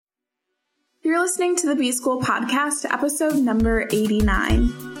You're listening to the B-School Podcast, episode number 89.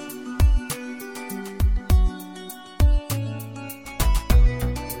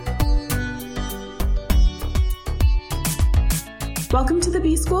 Welcome to the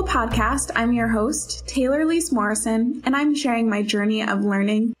B-School Podcast. I'm your host, Taylor Lise Morrison, and I'm sharing my journey of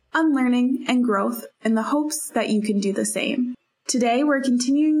learning, unlearning, and growth in the hopes that you can do the same. Today, we're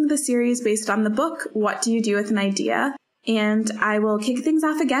continuing the series based on the book, What Do You Do With an Idea? And I will kick things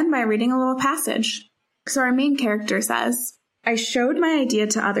off again by reading a little passage. So our main character says, I showed my idea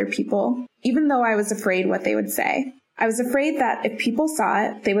to other people, even though I was afraid what they would say. I was afraid that if people saw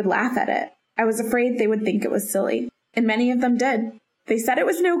it, they would laugh at it. I was afraid they would think it was silly. And many of them did. They said it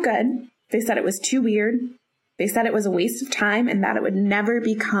was no good. They said it was too weird. They said it was a waste of time and that it would never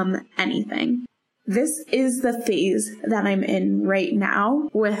become anything. This is the phase that I'm in right now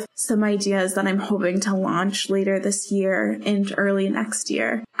with some ideas that I'm hoping to launch later this year and early next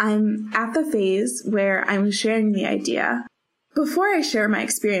year. I'm at the phase where I'm sharing the idea. Before I share my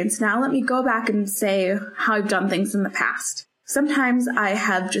experience now, let me go back and say how I've done things in the past. Sometimes I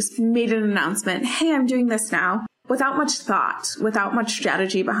have just made an announcement, hey, I'm doing this now, without much thought, without much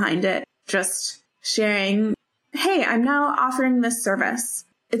strategy behind it, just sharing, hey, I'm now offering this service.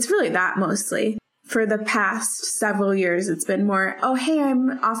 It's really that mostly. For the past several years, it's been more, oh, hey,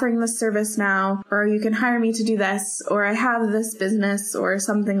 I'm offering this service now, or you can hire me to do this, or I have this business, or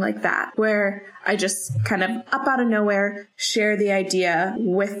something like that, where I just kind of up out of nowhere share the idea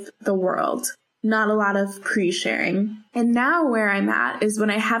with the world. Not a lot of pre-sharing. And now where I'm at is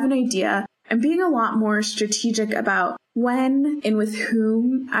when I have an idea, I'm being a lot more strategic about when and with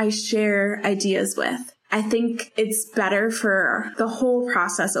whom I share ideas with. I think it's better for the whole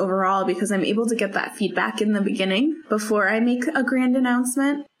process overall because I'm able to get that feedback in the beginning before I make a grand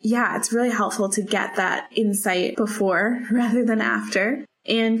announcement. Yeah, it's really helpful to get that insight before rather than after.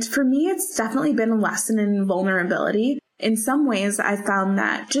 And for me, it's definitely been a lesson in vulnerability. In some ways, I found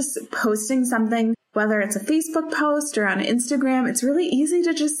that just posting something, whether it's a Facebook post or on Instagram, it's really easy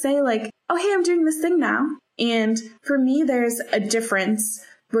to just say like, oh, hey, I'm doing this thing now. And for me, there's a difference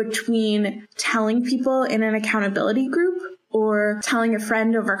between telling people in an accountability group or telling a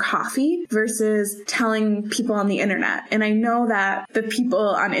friend over coffee versus telling people on the internet. And I know that the people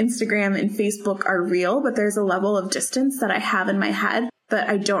on Instagram and Facebook are real, but there's a level of distance that I have in my head that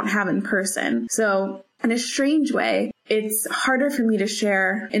I don't have in person. So in a strange way, it's harder for me to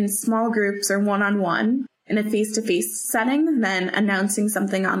share in small groups or one-on-one in a face-to-face setting than announcing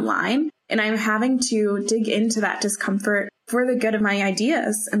something online. And I'm having to dig into that discomfort for the good of my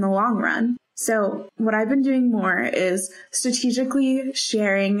ideas in the long run. So what I've been doing more is strategically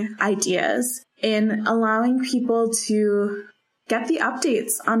sharing ideas and allowing people to get the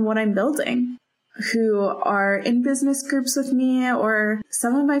updates on what I'm building, who are in business groups with me, or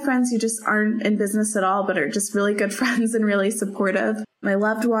some of my friends who just aren't in business at all, but are just really good friends and really supportive, my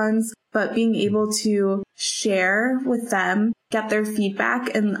loved ones, but being able to share with them, get their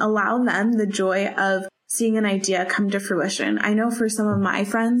feedback, and allow them the joy of seeing an idea come to fruition. I know for some of my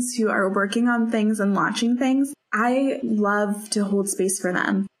friends who are working on things and launching things, I love to hold space for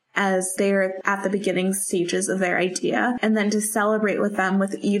them as they're at the beginning stages of their idea, and then to celebrate with them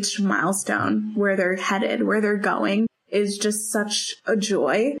with each milestone, where they're headed, where they're going, is just such a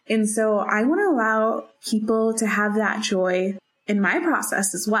joy. And so I want to allow people to have that joy in my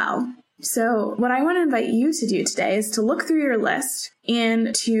process as well. So what I want to invite you to do today is to look through your list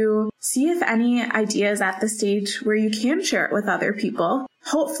and to see if any idea is at the stage where you can share it with other people,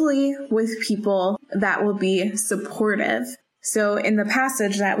 hopefully with people that will be supportive. So in the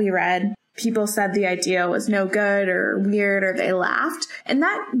passage that we read, people said the idea was no good or weird or they laughed, and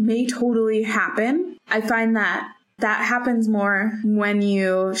that may totally happen. I find that happens more when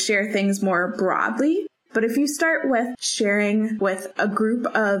you share things more broadly. But if you start with sharing with a group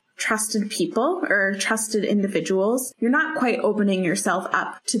of trusted people or trusted individuals, you're not quite opening yourself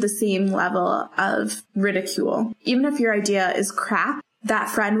up to the same level of ridicule. Even if your idea is crap, that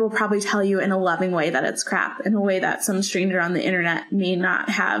friend will probably tell you in a loving way that it's crap, in a way that some stranger on the internet may not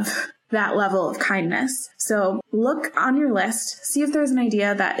have that level of kindness. So look on your list, see if there's an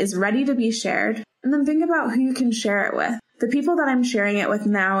idea that is ready to be shared, and then think about who you can share it with. The people that I'm sharing it with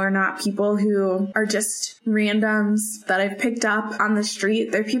now are not people who are just randoms that I've picked up on the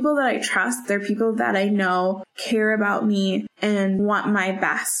street. They're people that I trust. They're people that I know care about me and want my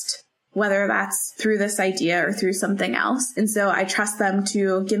best, whether that's through this idea or through something else. And so I trust them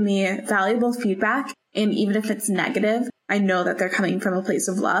to give me valuable feedback. And even if it's negative, I know that they're coming from a place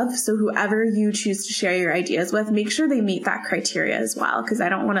of love. So whoever you choose to share your ideas with, make sure they meet that criteria as well, because I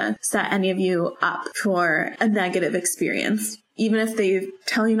don't want to set any of you up for a negative experience. even if they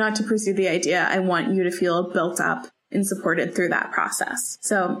tell you not to pursue the idea, I want you to feel built up and supported through that process.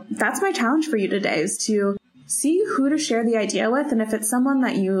 So that's my challenge for you today, is to see who to share the idea with. And if it's someone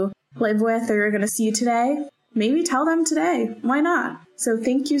that you live with or you're going to see today, maybe tell them today. Why not? So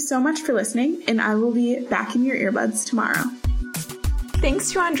thank you so much for listening, and I will be back in your earbuds tomorrow.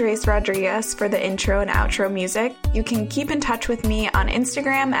 Thanks to Andres Rodriguez for the intro and outro music. You can keep in touch with me on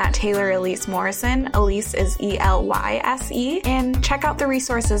Instagram at Taylor Elise Morrison. Elise is ELYSE. And check out the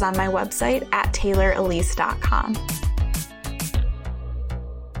resources on my website at taylorelise.com.